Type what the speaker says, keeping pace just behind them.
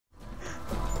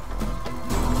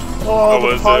Oh,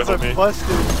 the the pods it, are homie? busted.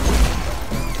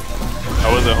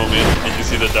 How was it, homie? Did you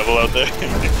see the devil out there?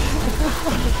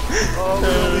 Oh, look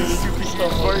at these superstar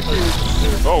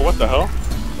Varkids. Oh, what the hell?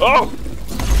 Oh!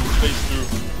 Face through.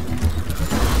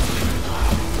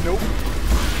 Nope.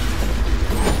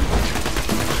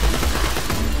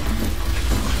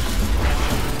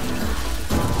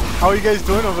 How are you guys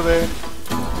doing over there?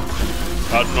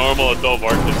 Normal adult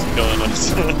Varkid's killing us.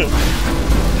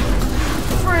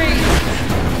 Freeze!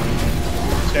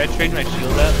 Should I trade my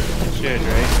shield up? I should,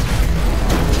 right?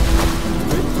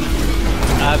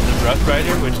 I have the Rough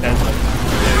Rider, which has like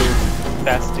no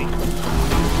capacity.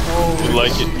 Oh, You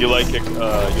like it? You like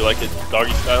it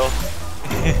doggy style?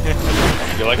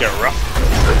 You like it rough?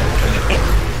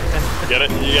 Get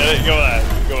it? You get it? Go on.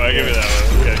 Go on. Give me that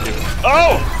one. You gotta give it.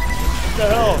 Oh! What the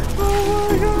hell? Oh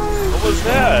my god! What was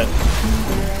that?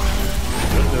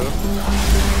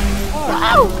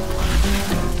 Wow!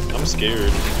 I'm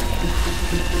scared.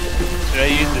 Should I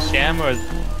use the sham or the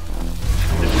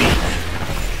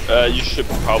beat? You should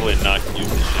probably not use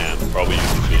the sham. Probably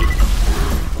use the beat.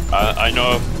 I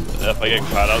know if I get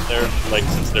caught out there, like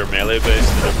since they're melee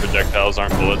based, their projectiles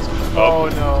aren't bullets. Oh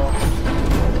no.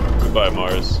 Goodbye,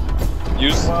 Mars.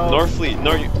 Use Norfleet.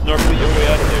 Norfleet your way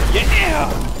out of there. Yeah!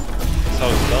 That's how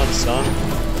it's done, son.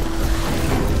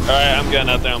 Alright, I'm getting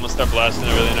out there. I'm gonna start blasting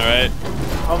everything, alright?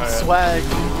 I'm swag.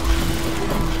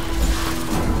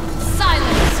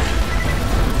 Silence!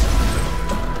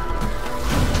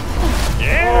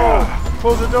 Yeah! Oh,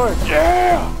 close the door.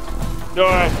 Yeah!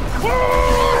 Door!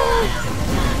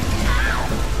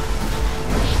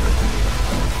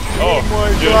 Oh my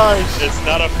dude, gosh. it's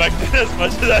not affected as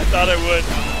much as I thought it would.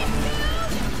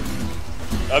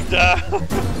 I'm down.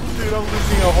 Dude, I'm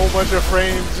losing a whole bunch of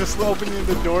frames just opening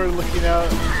the door and looking out.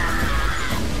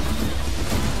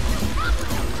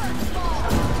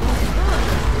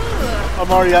 I'm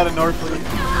already out of Norfleet.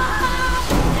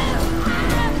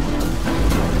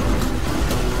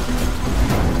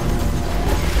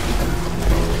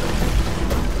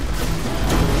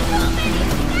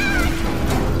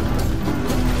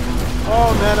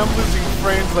 Oh man, I'm losing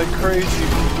frames like crazy.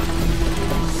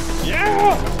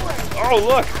 Yeah! Oh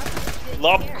look!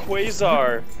 Lob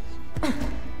Quasar.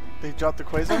 They dropped the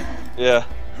Quasar? Yeah.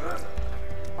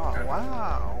 Oh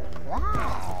wow.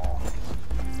 Wow.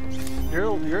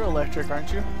 You're electric,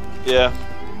 aren't you? Yeah. Is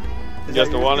You that guys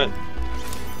don't your want thing?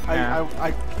 it?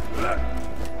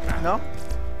 No?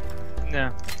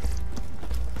 No.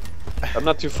 I'm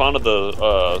not too fond of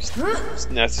the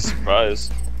nasty surprise.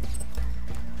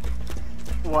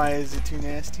 Why is it too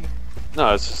nasty?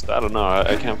 No, it's just, I don't know,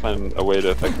 I can't find a way to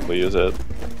effectively use it.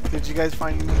 Did you guys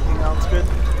find anything else good?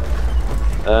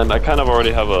 And I kind of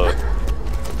already have a...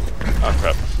 Oh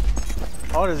crap.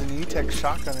 Oh, there's an E-Tech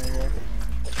shotgun in here.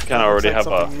 Kind of already have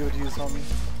something you would use on me.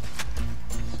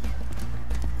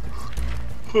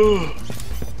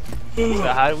 So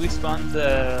how do we spawn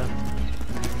the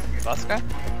boss guy?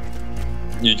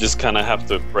 You just kind of have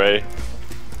to pray.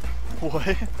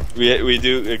 What? We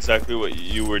do exactly what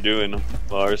you were doing,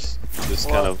 Lars. Just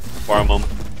What? kind of farm them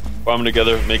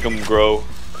together, make them grow,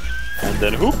 and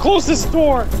then who closed this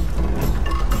door?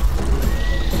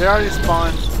 They already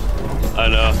spawned. I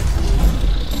know.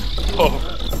 Oh.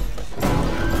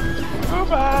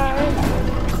 Bye.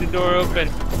 Keep the door open.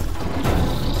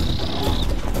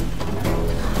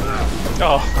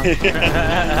 Oh.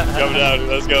 Come down.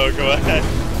 Let's go. Come on.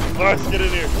 Lars, get in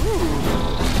here.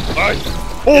 Lars.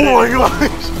 Oh my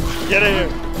gosh! Get in here.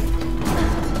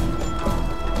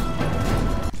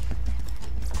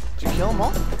 Did you kill them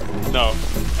all? No,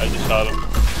 I just shot him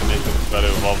to make him try to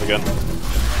evolve again.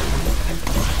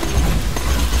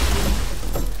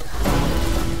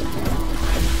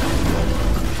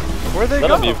 Where'd they Let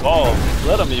go? him evolve.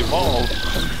 Let him evolve.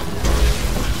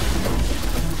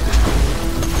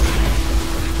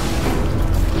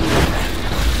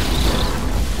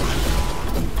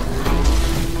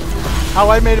 How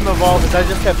I made him evolve is I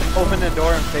just kept opening the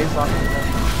door and face locking them.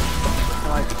 And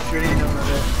like shooting them with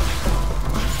it.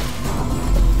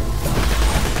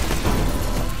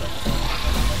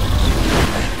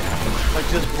 Like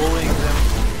just bullying them.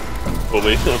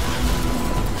 Bully him.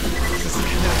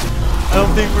 I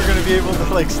don't think we're gonna be able to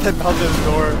like step out this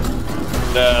door.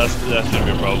 That shouldn't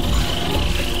be a problem.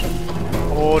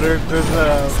 Oh, there's a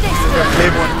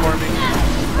big one forming.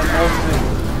 An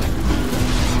ultimate.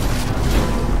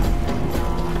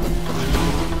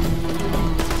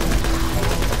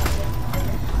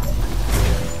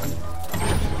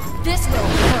 This will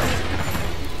hurt.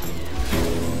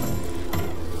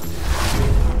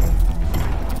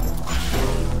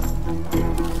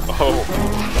 Oh.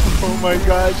 Oh my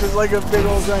gosh, it's like a big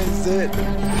old giant zit.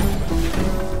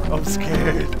 I'm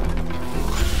scared.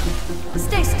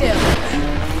 Stay still.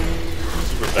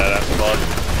 Super badass mod.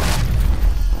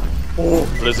 Oh,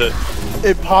 What is it?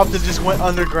 it popped and just went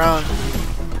underground.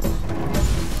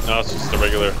 No, it's just a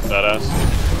regular badass.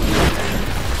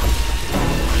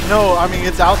 No, I mean,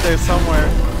 it's out there somewhere.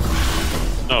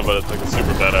 No, but it's like a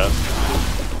super badass.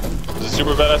 Is it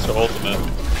super badass or ultimate?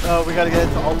 We gotta get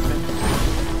it to ultimate.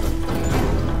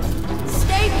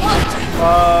 Stay put.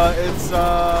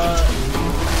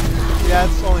 Yeah,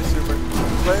 it's only super.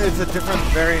 But it's a different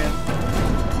variant.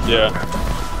 Yeah.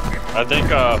 I think,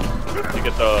 to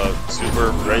get the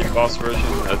super great boss version,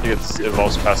 I think it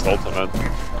evolves past ultimate.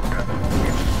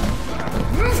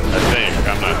 I think,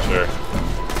 I'm not sure.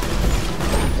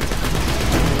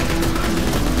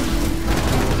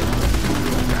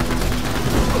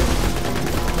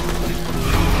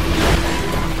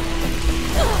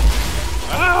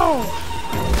 Ow!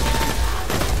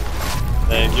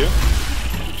 Thank you.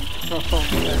 Oh,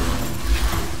 man.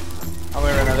 I'll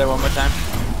wait another one more time.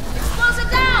 Close it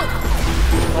down.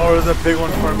 Oh, there's a big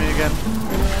one for me again.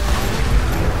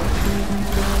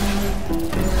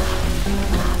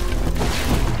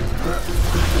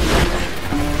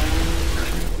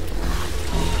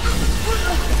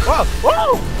 Wow!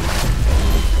 Whoa!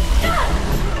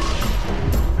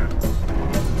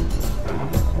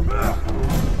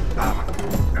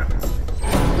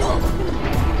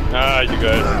 Ah, you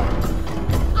guys.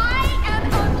 I am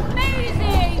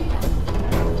amazing.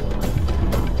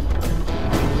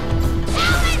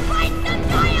 Now let's write some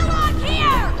dialogue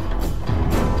here.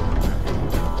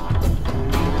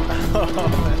 Oh,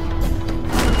 man.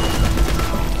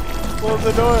 Close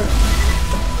the door.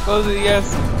 Close it, yes.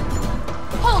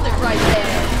 Hold it right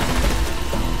there.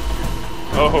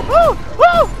 Oh, Woo!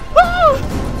 Woo! Woo!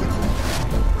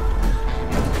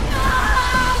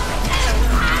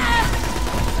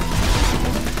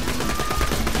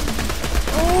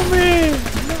 Oh, man!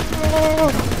 No!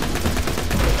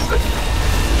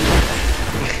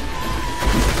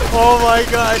 Oh my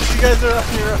god, you guys are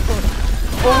on your own.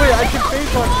 Oh wait, I can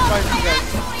face on find you guys.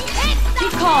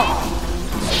 Keep calm.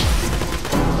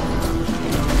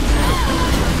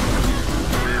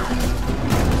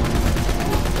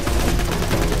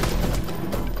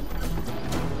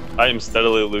 I am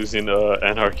steadily losing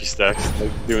anarchy stacks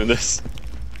like doing this.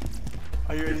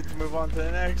 Are you ready to move on to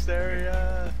the next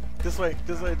area? This way,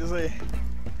 this way, this way.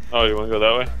 Oh, you want to go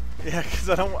that way? Yeah, because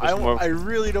I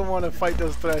really don't want to fight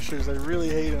those threshers. I really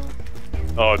hate them.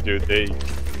 Oh, dude, they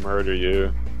murder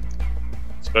you.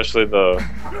 Especially the...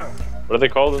 What are they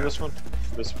called in this one?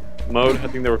 This mode? I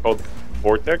think they were called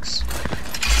Vortex?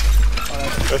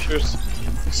 Pressures?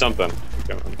 Something. I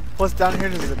can't remember. Plus down here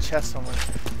there's a chest somewhere.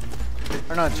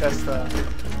 Or not a chest, I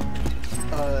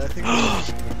think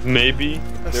Maybe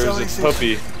there's selling a station.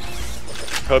 puppy.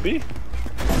 Cubby?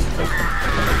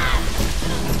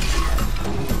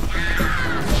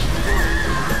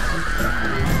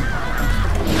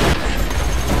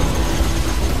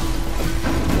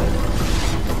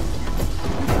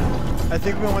 I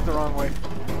think we went the wrong way.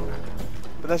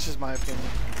 But that's just my opinion.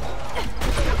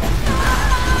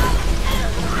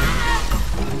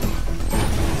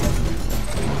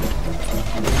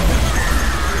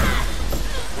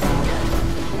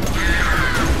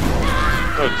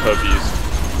 No tubbies.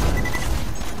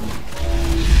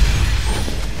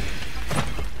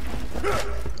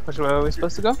 Which way are we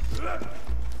supposed to go?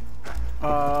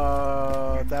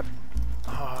 That.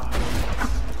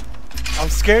 I'm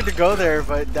scared to go there,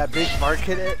 but that big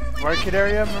market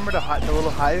area. Remember the little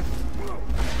hive?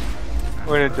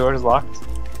 Where the door's locked?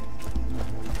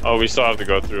 Oh, we still have to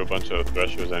go through a bunch of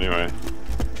threshers anyway.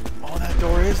 Oh, that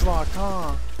door is locked,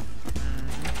 huh?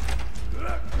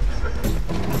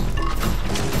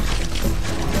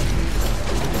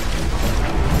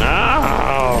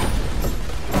 No!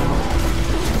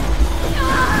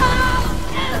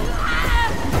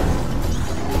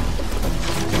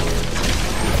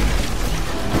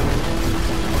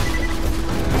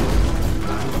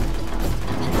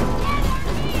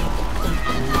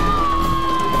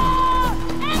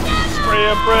 Spray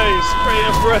and pray, spray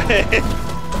and pray.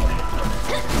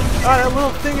 Ah, that little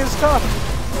thing is tough.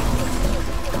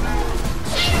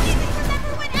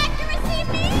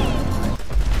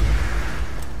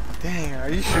 Dang, are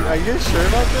you sure? Are you guys sure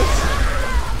about this?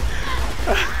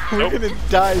 We're Nope. gonna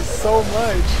die so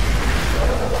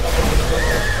much.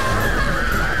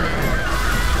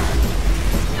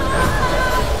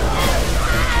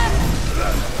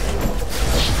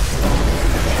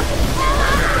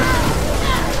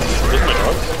 Where's my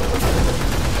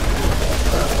dogs?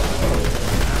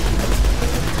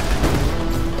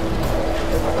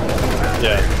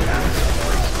 Yeah.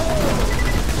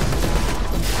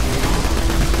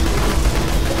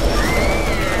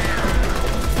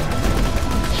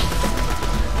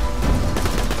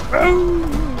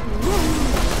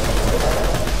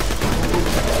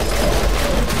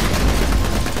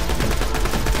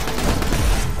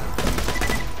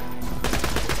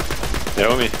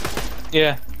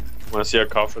 Yeah, Want to see our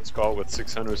conference call with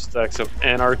 600 stacks of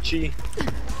anarchy?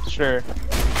 sure.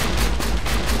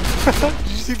 Did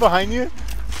you see behind you?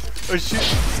 Or shoot?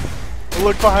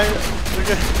 Look behind. Look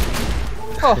at.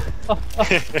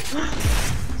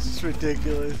 This is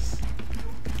ridiculous.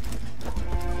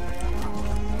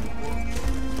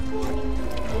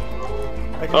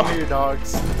 I can hear your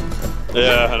dogs.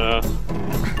 Yeah, I know.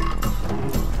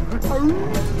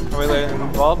 Are we letting them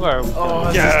evolve or? Oh,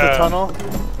 is this the tunnel?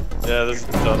 Yeah, this is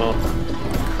the tunnel.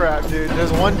 Crap, dude.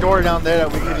 There's one door down there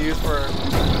that we could use for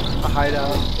a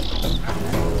hideout.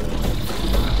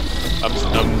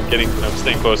 I'm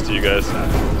staying close to you guys.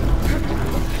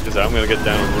 Because I'm gonna get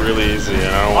down really easy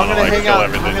and I don't want to like kill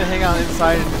everything. I'm gonna hang out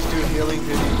inside and just do healing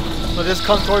duty. So just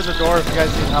come towards the door if you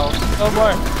guys need help. No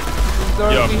more. This door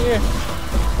will be here.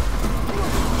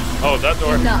 Oh, that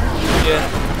door. Enough. Yeah.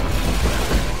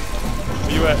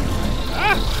 Where you at?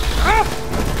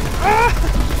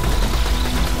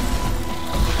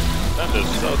 That is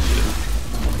so shit.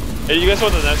 Hey, you guys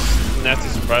want the nasty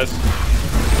surprise?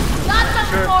 Got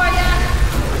something for ya.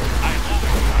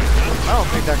 I don't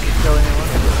think that could kill anyone.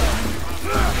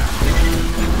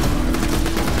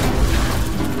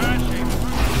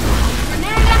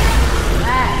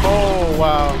 Oh,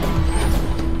 wow.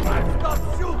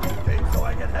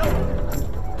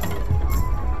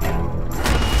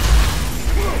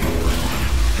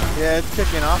 Yeah, it's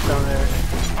kicking off down there.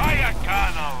 Fire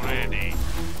can already.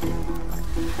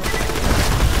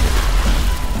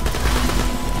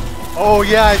 Oh,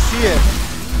 yeah, I see it.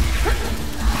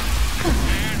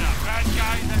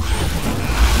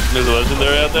 There's a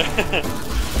legendary out there.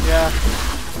 Yeah.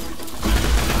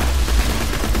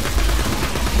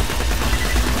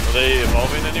 Are they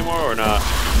evolving anymore or not?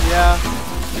 Yeah.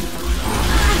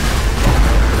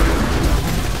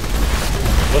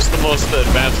 What's the most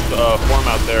advanced form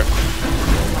out there?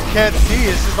 I can't see.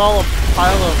 It's just all a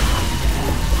pile of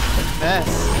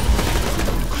mess.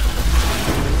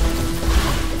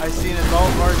 I seen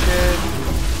adult Varkid,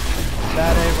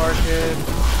 bad A Varkid,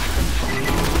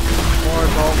 more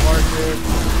adult Varkid.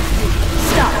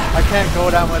 Stop. I can't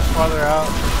go that much farther out.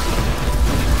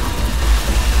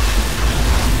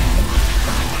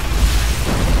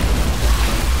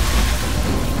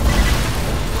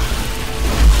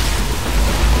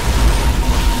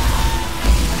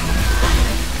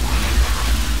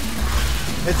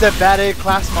 It's a bad A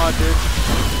class mod, dude.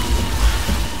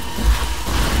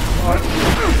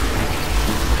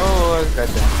 Oh, I got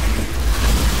that.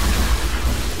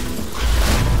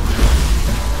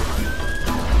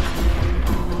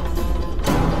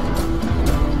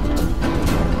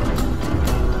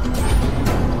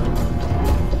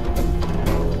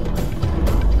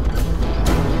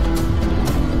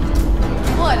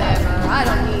 Whatever. I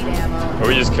don't need ammo. Are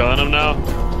we just killing them now?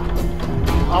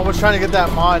 I was trying to get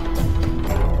that mod.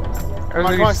 Come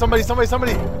on, come on, somebody.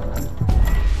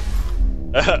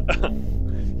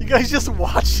 You guys just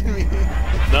watching me.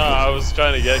 No, I was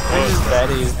trying to get They're close. just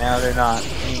baddies now, they're not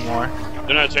anymore.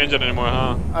 They're not changing anymore,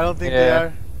 huh? I don't think Yeah. they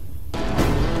are.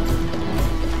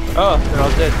 Oh, they're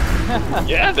all dead.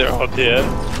 Yeah, they're all dead.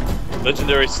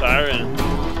 Legendary Siren.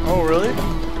 Oh, really?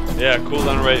 Yeah,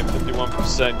 cooldown rate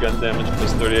 51%, gun damage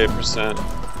plus 38%.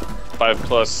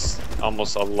 5+,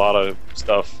 almost a lot of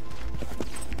stuff.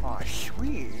 Oh,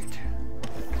 sweet.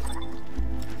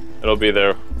 It'll be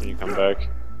there when you come back.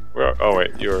 Oh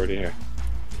wait, you're already here.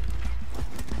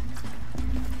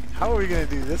 How are we gonna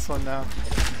do this one now?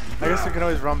 I guess we can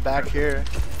always run back here.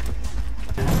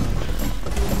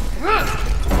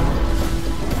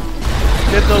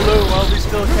 Get the loot while we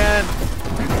still can.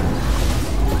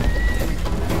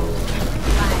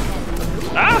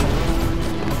 Ah!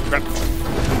 Crap.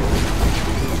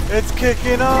 It's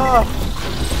kicking off.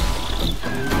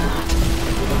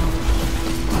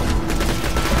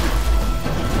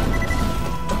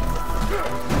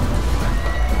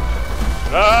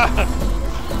 Ah!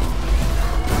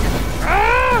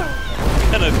 Ah!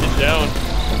 Kind of get down.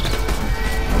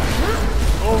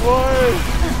 Oh boy!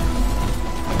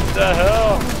 What the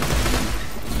hell?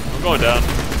 I'm going down.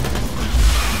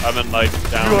 I'm in like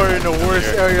down. You are in the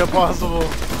worst here. area possible.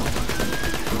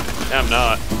 Yeah, I'm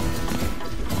not.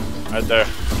 Right there.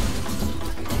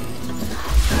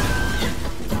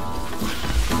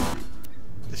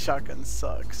 The shotgun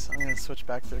sucks. I'm gonna switch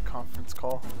back to the conference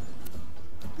call.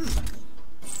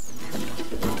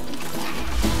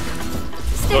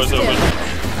 Door's open.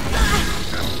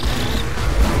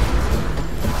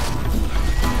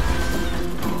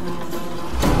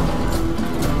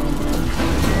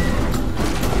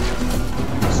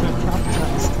 So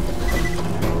traumatized.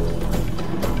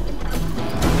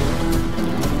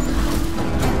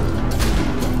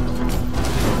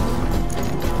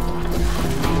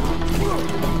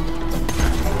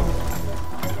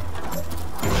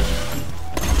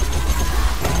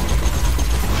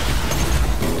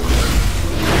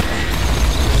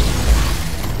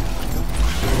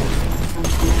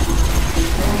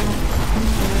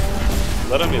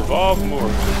 let him evolve more.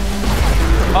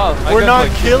 Oh, my We're not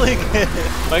gun's like, killing it.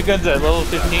 my gun's at level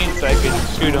 15, so I can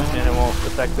shoot him and it won't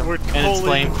affect him. We're And it's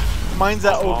totally. flame. Mine's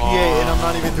at OPA and I'm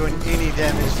not even doing any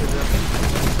damage to them.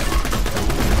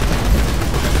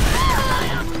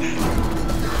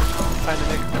 Time to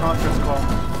make a conference call.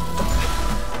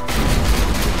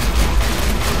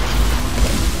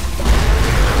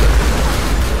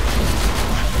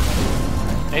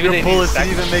 Maybe Your they bullets need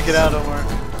didn't even make it out, Omar.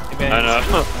 Maybe I know.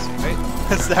 Right?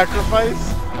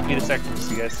 Sacrifice? I need a sacrifice,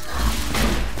 you guys.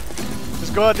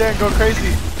 Just go out there and go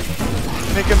crazy.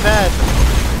 Make him mad.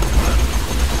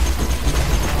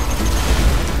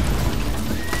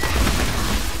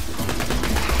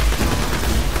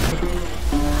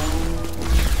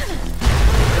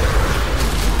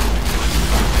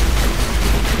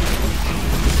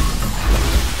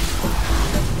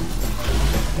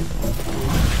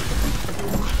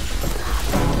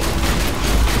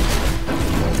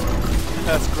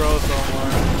 That's gross, Omar.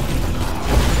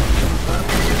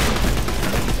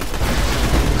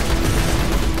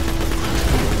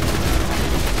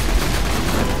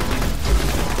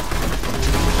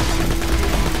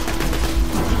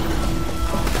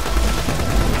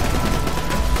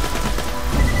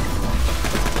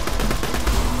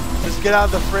 Just get out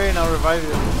of the fray and I'll revive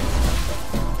you.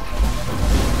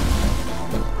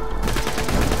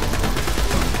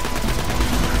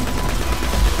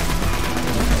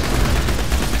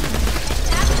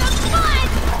 Have some fun!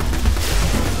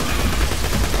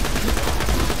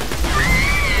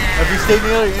 If you stay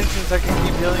near your entrance, I can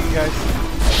keep healing you guys.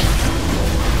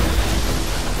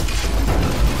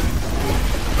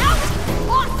 That was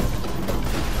awesome!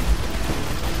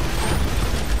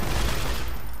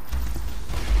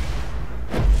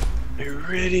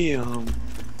 Iridium.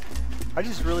 I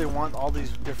just really want all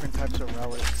these different types of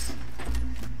relics.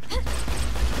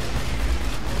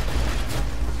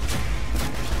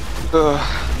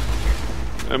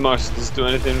 Hey, Marks, does this do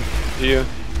anything to you?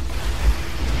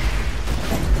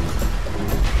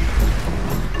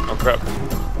 Oh crap.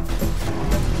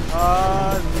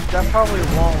 That probably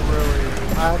won't really.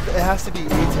 It has to be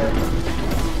E-Tech.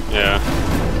 Yeah.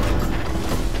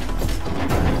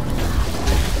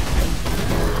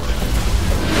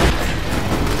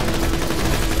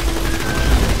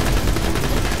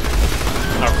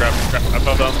 Oh crap, crap, I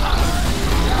fell down.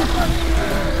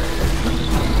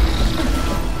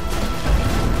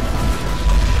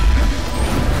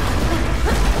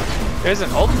 There's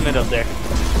an ultimate up there.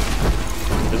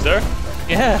 Is there?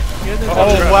 Yeah. There's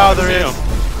Oh, crap, wow, I there see is. him.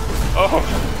 Oh,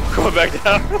 going back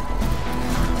down.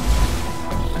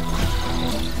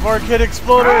 Varkid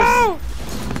exploders!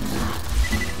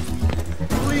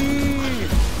 Flee!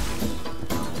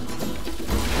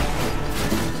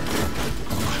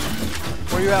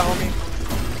 Where you at, homie?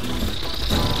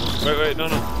 Wait, no.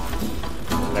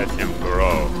 Let him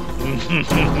grow.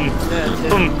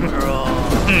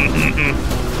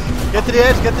 Get to the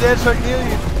edge so I can heal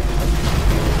you.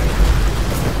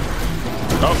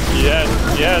 Oh,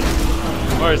 yes.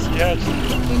 Mars, yes.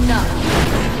 Enough.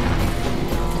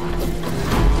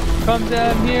 Come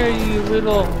down here, you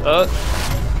little. Oh,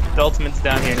 the ultimate's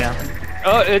down here now.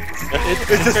 Oh, it's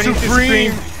It's a turning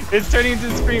Supreme. to Scream. It's turning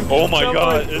into Scream. Oh my Jump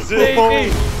god, on. is Save it?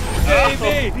 me!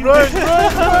 Save me! Run!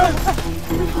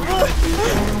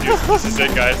 Dude, this is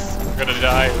it, guys. We're gonna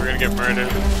die. We're gonna get murdered.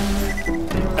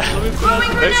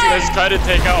 Let's try to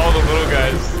take out all the little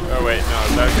guys. Oh wait, no,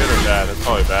 is that good or bad? That's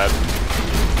probably bad.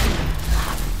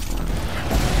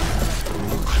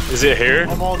 Is it here?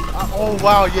 Oh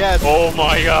wow, yes. Oh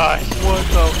my gosh. What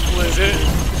the flip? Is it?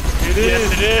 It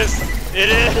is. Yes, it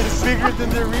is. It It's is. bigger than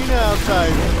the arena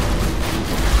outside.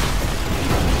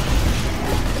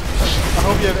 I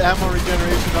hope you have ammo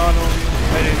regeneration on, homie.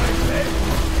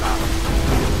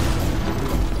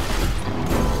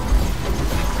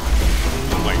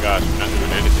 Oh my gosh, I'm not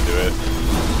doing anything to it.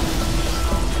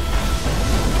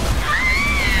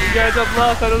 You guys, I'm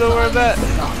lost. I don't know where I'm at.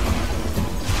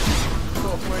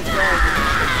 Oh my god.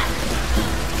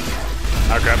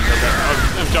 Oh crap, oh,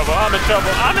 I'm in trouble, I'm in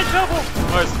trouble, I'm in trouble!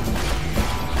 Where's...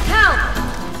 Help!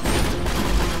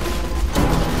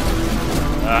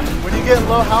 When you get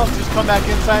low health, just come back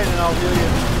inside and I'll heal you.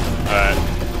 Alright.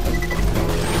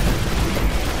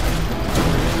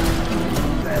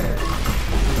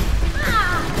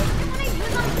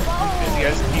 Is you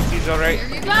guys' PC's alright? Here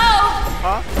you go!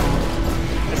 Huh?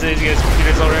 Is you guys'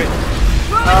 computer's alright?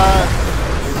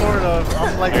 Sort of.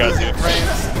 I'm like I got losing you.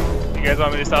 frames. You guys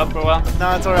want me to stop for a while?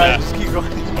 No, it's alright. Yeah. Just keep going.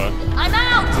 Fuck. I'm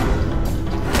out!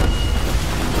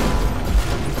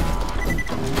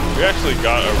 We actually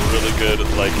got a really good,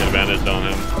 like, advantage on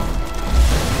him.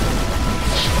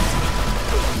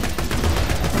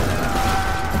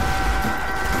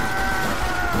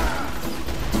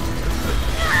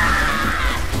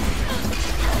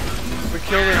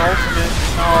 killed an ultimate.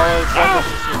 Oh, it's like a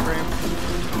supreme.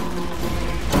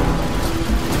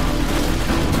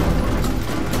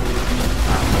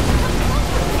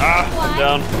 I'm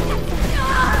down.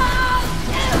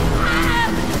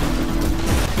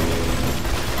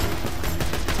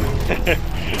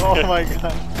 Oh my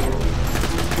god.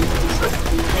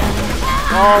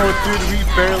 Oh, dude, we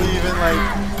barely even like.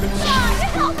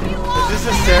 Is this a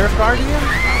Seraph Guardian?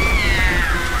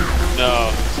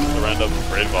 No, this is the random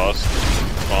raid boss.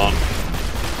 Spawn.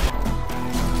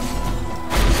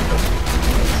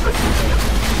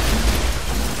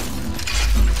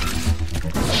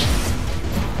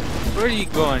 Where are you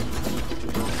going?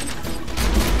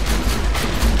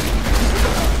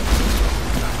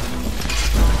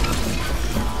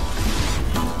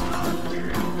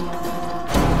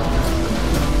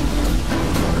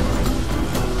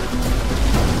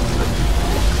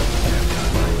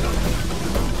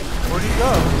 Where'd he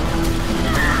go?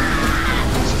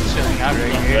 Just chilling out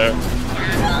right here. There.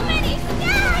 So many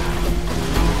snacks!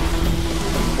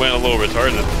 Went a little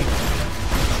retarded.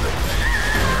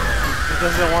 He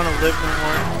doesn't want to live no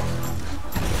more.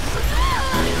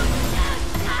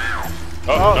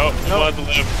 Oh, no, he wants to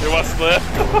live. He wants to live.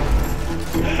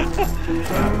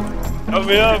 Help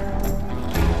me up.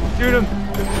 Shoot him!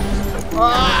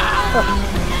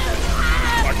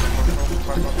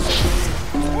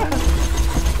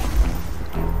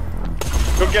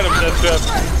 Go get him, Death Trip.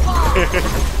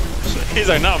 He's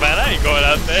like, no, man, I ain't going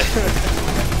out there.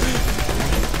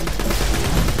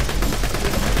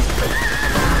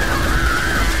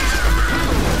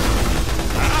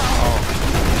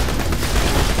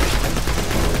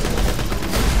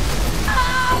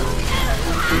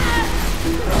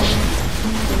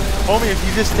 Homie, if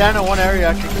you just stand in one area,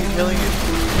 I can keep killing you.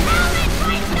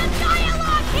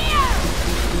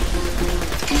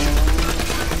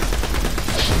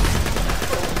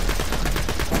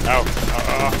 Ow.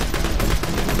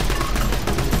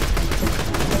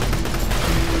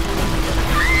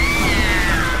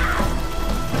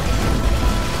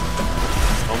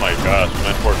 Oh my gosh,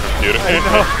 my poor computer. I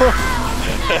know.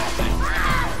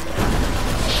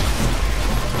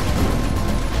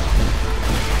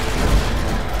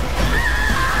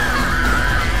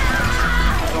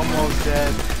 Almost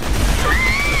dead.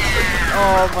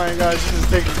 Oh my gosh, this is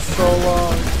taking so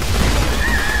long.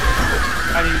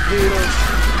 I need heals.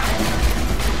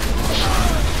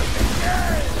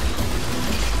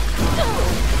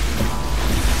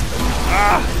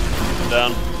 I'm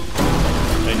down.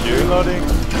 Thank you. Reloading.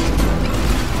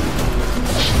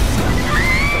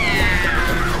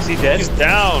 Is he dead? He's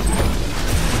down.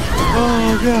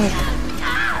 Oh god.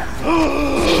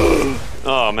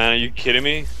 Oh man, are you kidding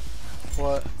me?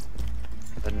 What?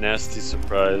 A nasty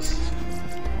surprise.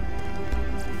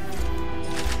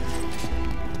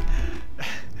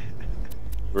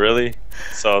 Really?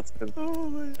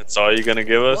 That's all you're gonna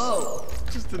give us? Whoa.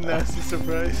 Just a nasty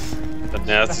surprise. A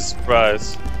nasty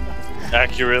surprise.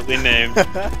 Accurately named.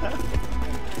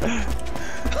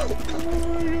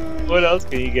 What else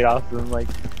can you get off of him? Like,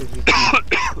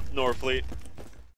 Norfleet.